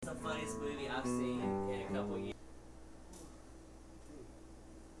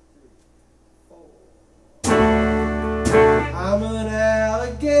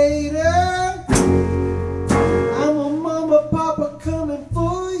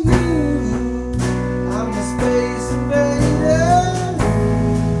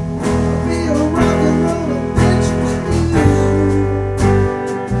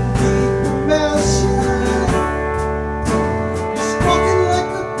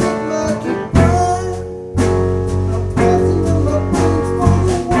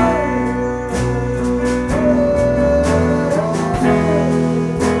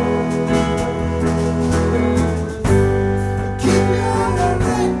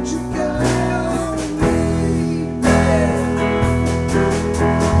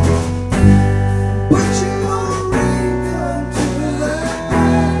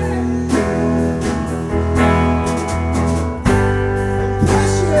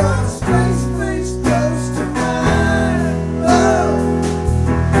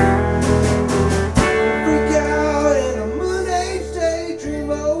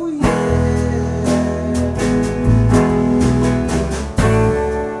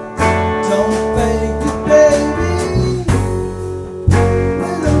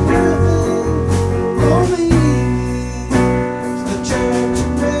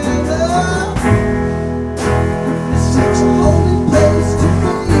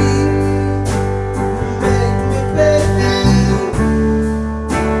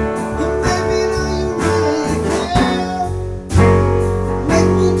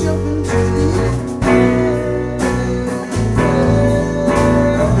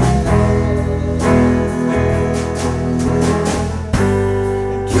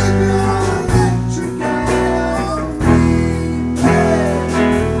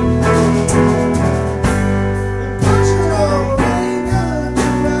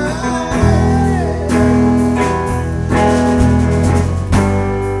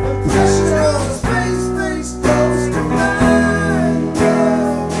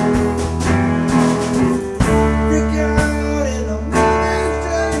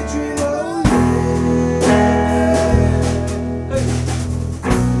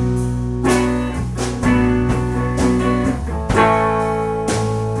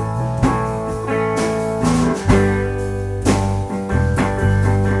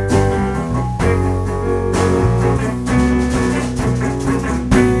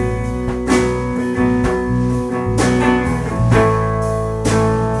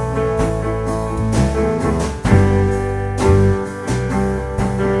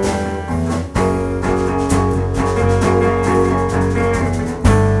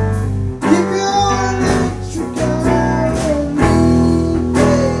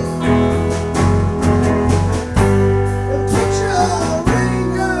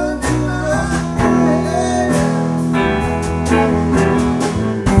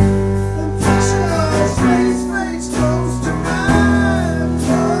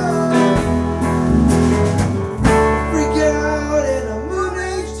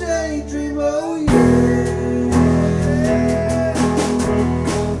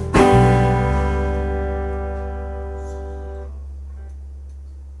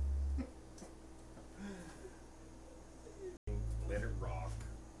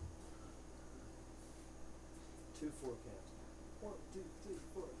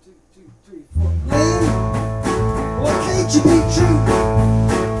can't you be true?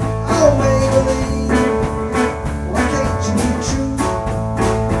 Oh, Maybelline, why can't you be true?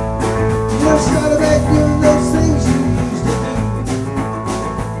 You never started back doing those things you used to do.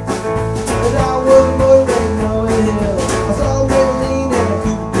 But I wasn't more than no hell. I saw Maybelline and I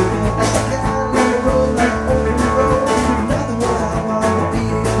couldn't do it. That's the kind of road like open road. Nothing what I want to be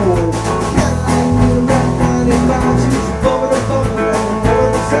for. Kind of like little rock 95, she's bumping and bumping on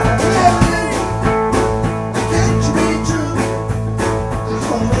the side. Maybelline, can't you be true?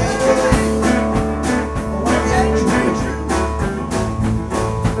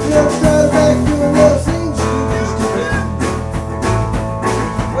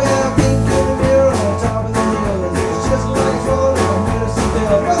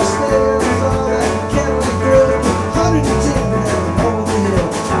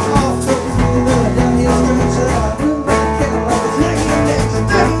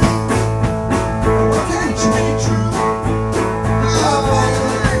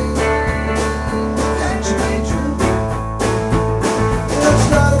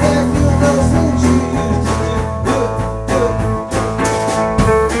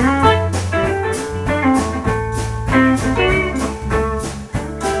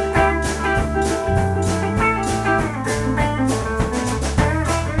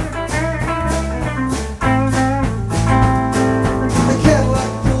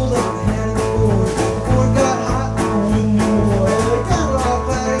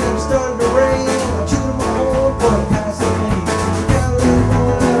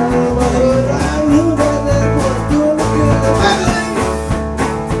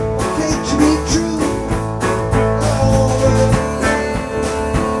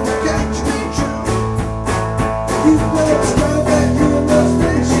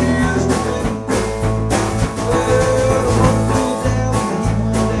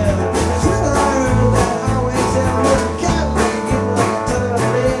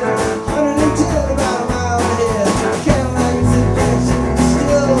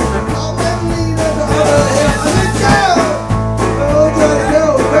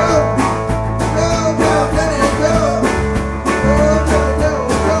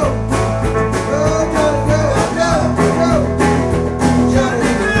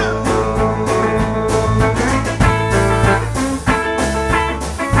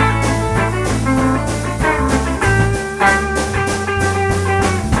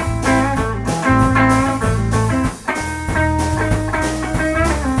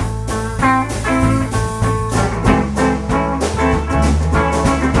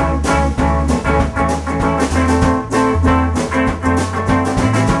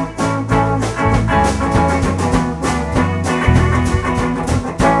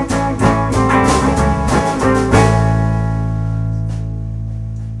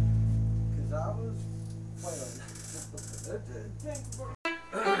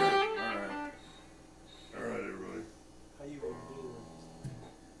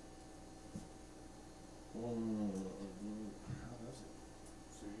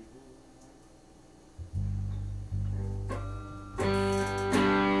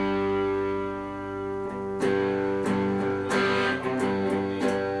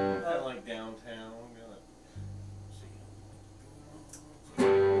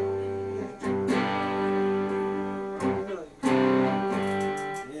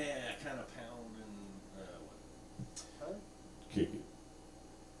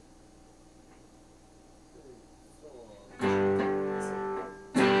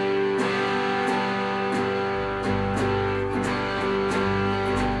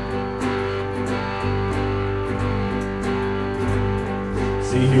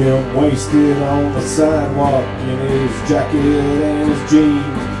 See him wasted on the sidewalk in his jacket and his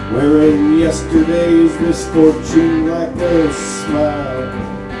jeans, wearing yesterday's misfortune like a smile.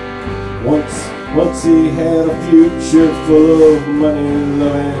 Once he had a future full of money,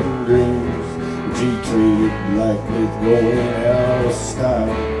 love, and dreams, which he treated like they're going out of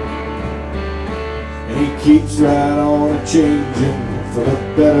style. And he keeps right on changing for the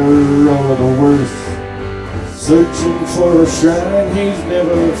better or the worse, searching for a shrine he's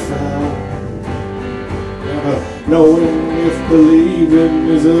never found, never knowing if believing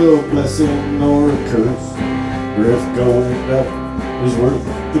is a blessing or a curse, or if going up is worth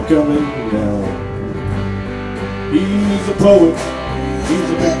the coming down. He's a poet, he's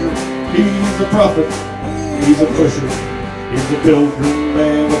a maker, he's a prophet, he's a pusher, he's a pilgrim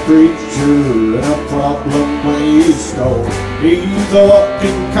and a preacher, and a problem when he's stoned. He's a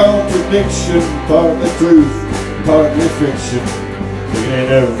walking contradiction, partly truth, partly fiction, taking in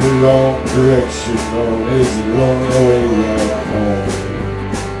every wrong direction on his lonely way back home.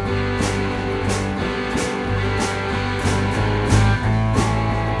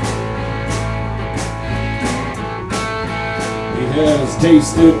 He has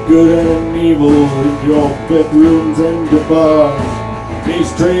tasted good and evil in your bedrooms and your bars.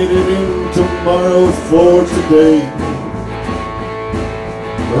 He's traded in tomorrow for today,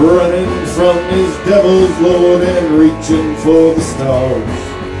 running from his devil's load and reaching for the stars,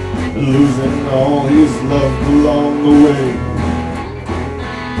 losing all his love along the way.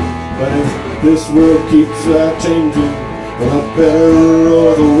 But if this world keeps changing for the better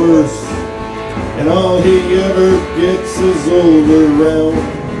or the worse, and all he ever gets is older round,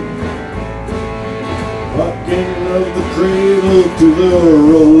 rocking of the cradle to the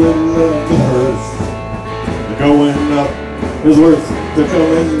rolling of the hearse, the going up is worth the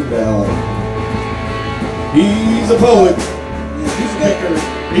coming down. He's a poet, he's a maker,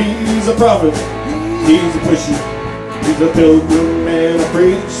 he's a prophet, he's a pusher, he's a pilgrim and a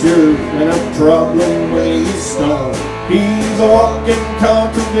preacher, and a problem when he's stoned. He's a walking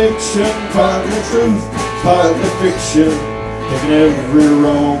contradiction, partly truth, partly fiction, taking every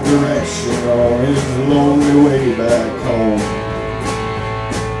wrong direction on his lonely way back home.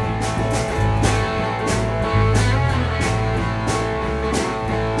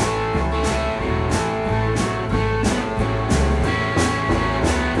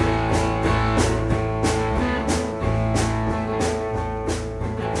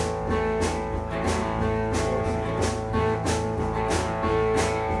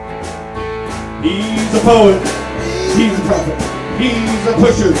 He's a poet, he's a prophet, he's a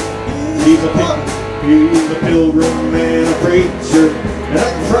pusher, he's a picker, he's a pilgrim and a preacher, and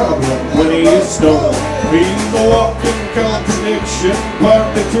a problem when he's stoned. He's a walking contradiction,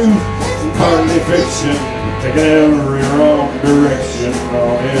 partly truth and partly fiction, taking every wrong direction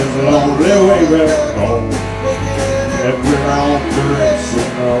on his lonely way back home. Every wrong direction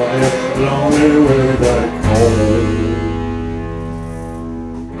on his lonely way back home.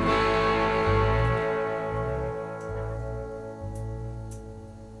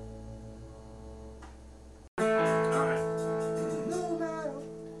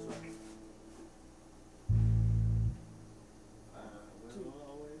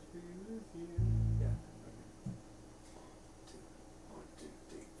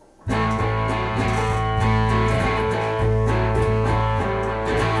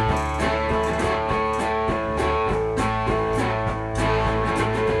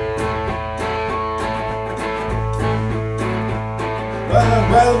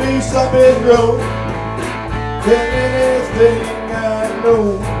 I'd rather be sloppy drunk than anything I know.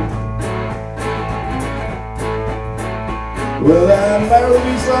 Well, I'd rather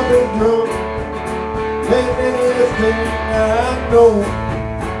be sloppy drunk than anything I know.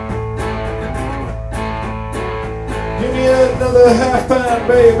 Give me another half pint,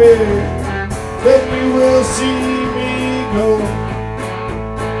 baby, then you will see me go.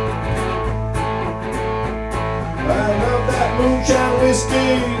 I love that moonshine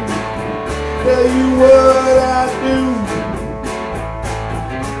whiskey, tell you what I do.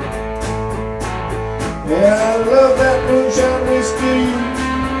 Yeah, I love that moonshine whiskey,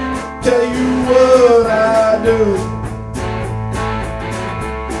 tell you what I do.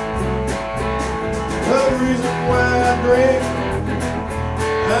 The reason why I drink,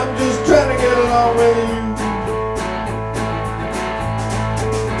 I'm just trying to get along with you.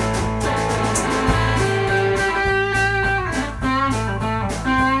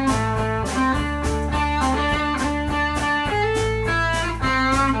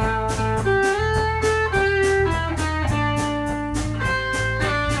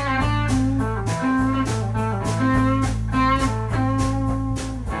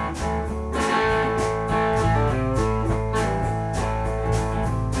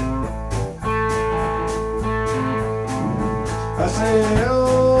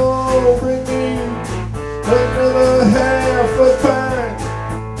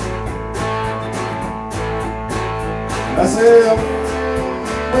 I said,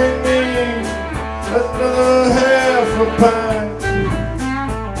 bring me another half a pint.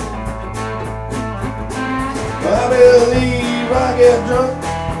 I believe I get drunk,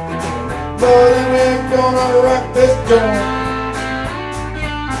 but then we're gonna rock this joint.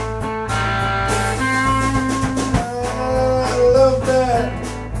 I love that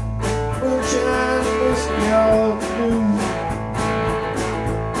moonshine whiskey all do.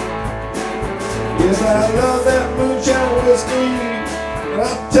 Yes, I love that moonshine whiskey, and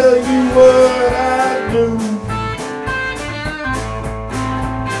I'll tell you what I do.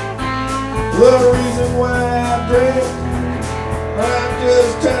 The reason why I drink, I'm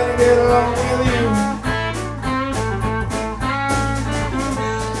just trying to get along with you.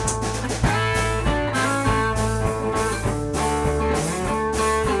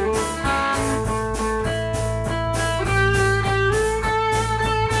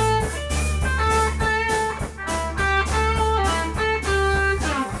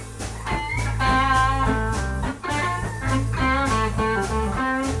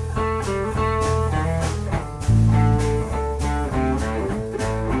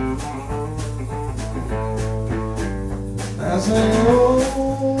 I say,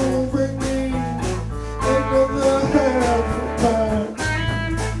 oh, bring me another half a pint.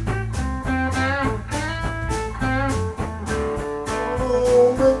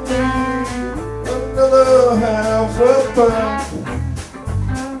 Oh, bring me another half a pint.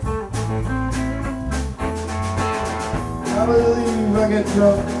 I believe I get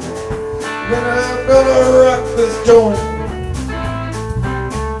drunk, then I'm gonna rock this joint.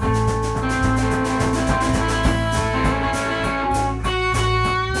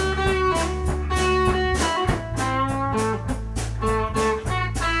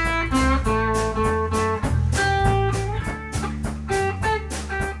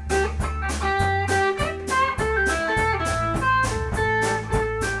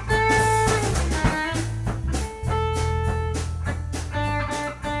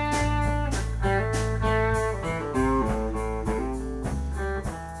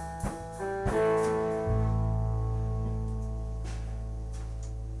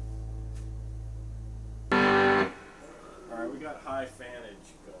 High fanage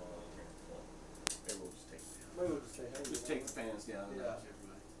going on here. Maybe we'll just take it down. Maybe we'll just say, hey, Just take the fans down and Yeah. let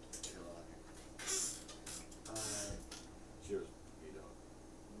everybody chill out here. Cheers. You know.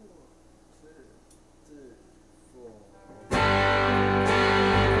 1, 2, 3, 4.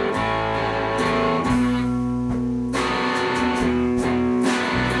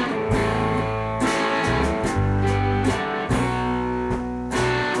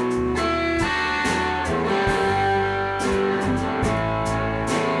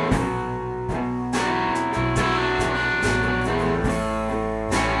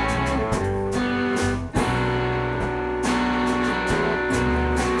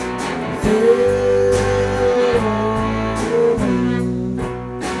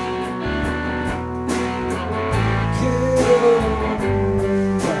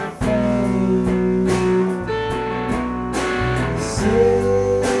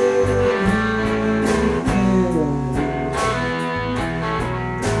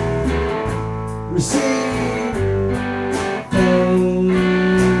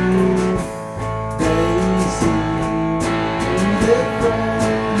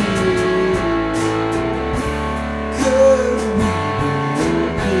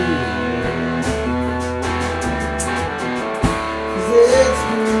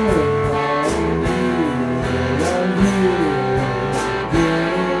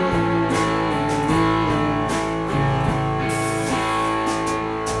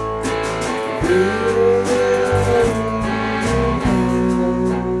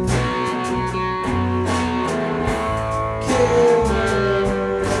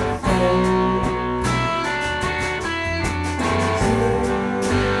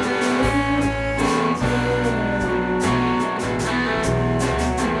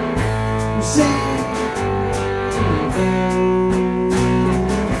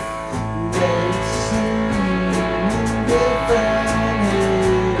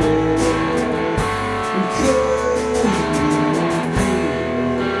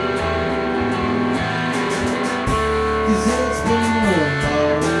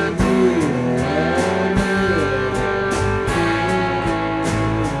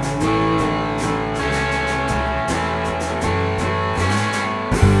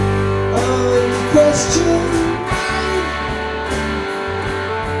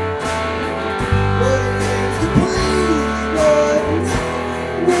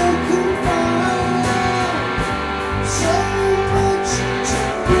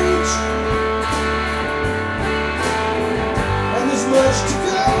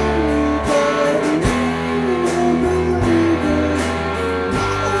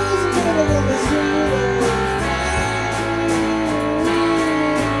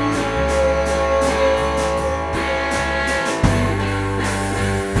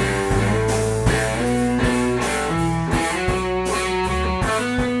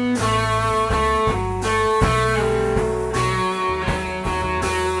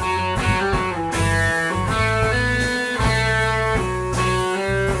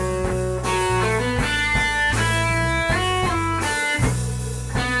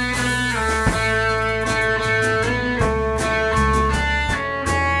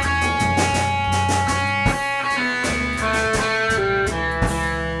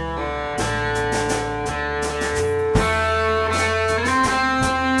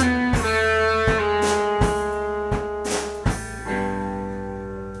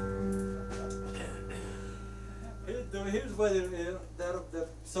 So here's where that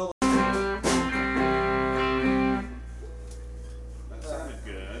solo. That sounded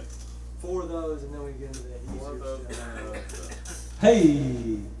good. 4 of those, and then we get into the easier One of those stuff. and those. Hey!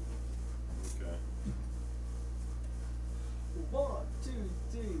 Okay. 1, 2,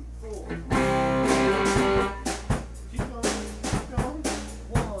 3, 4. Keep going. Keep going.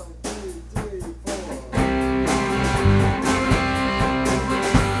 1, 2, 3, 4.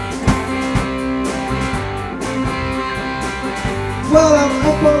 Well, I'm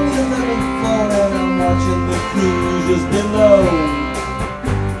up on the 11th floor and I'm watching the cruisers below.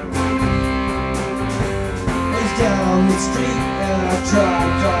 It's down the street and I try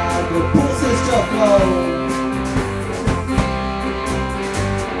to pull this stuff low.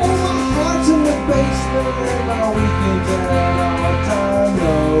 Oh, my heart's in the basement and my weekend's at our time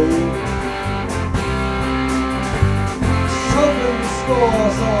low. Hoping to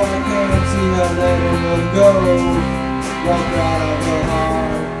score so I can't see her letting them go. Walk out of her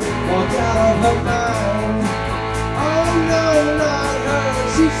heart, walk out of her mind. Oh no, not her,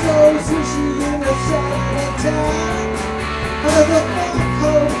 she's so swishy in the side of town. How the fuck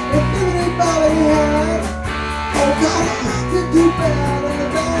her, if anybody had. Oh God, I could do better than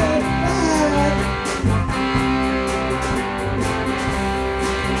that.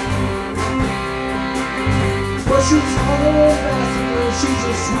 Well, she's on her ambassador, she's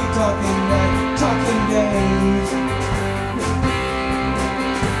a sweet talking games.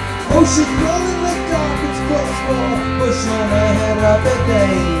 Oh, she's rolling the carpets close for pushing her head up at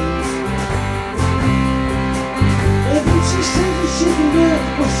days. And when she says that she can do it,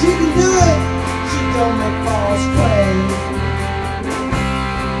 well, she can do it. She don't make false claims.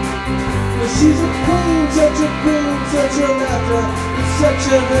 Well, she's a queen, such a laughter, it's such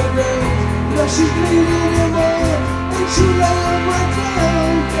a good range. Now she's leading him on, and she lay him right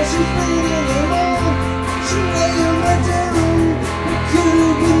down. Now she's leading him on, she lay him right down. It could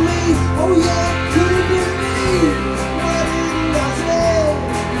have been me, oh yeah, it could have been me. Why didn't I say?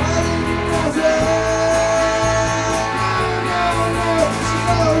 Why didn't I say? No. She's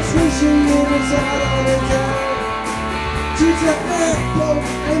always wishing it was out of the town. She's a fat boat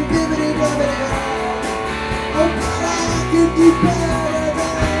and bibbity bobbity. Oh, God, I could do better.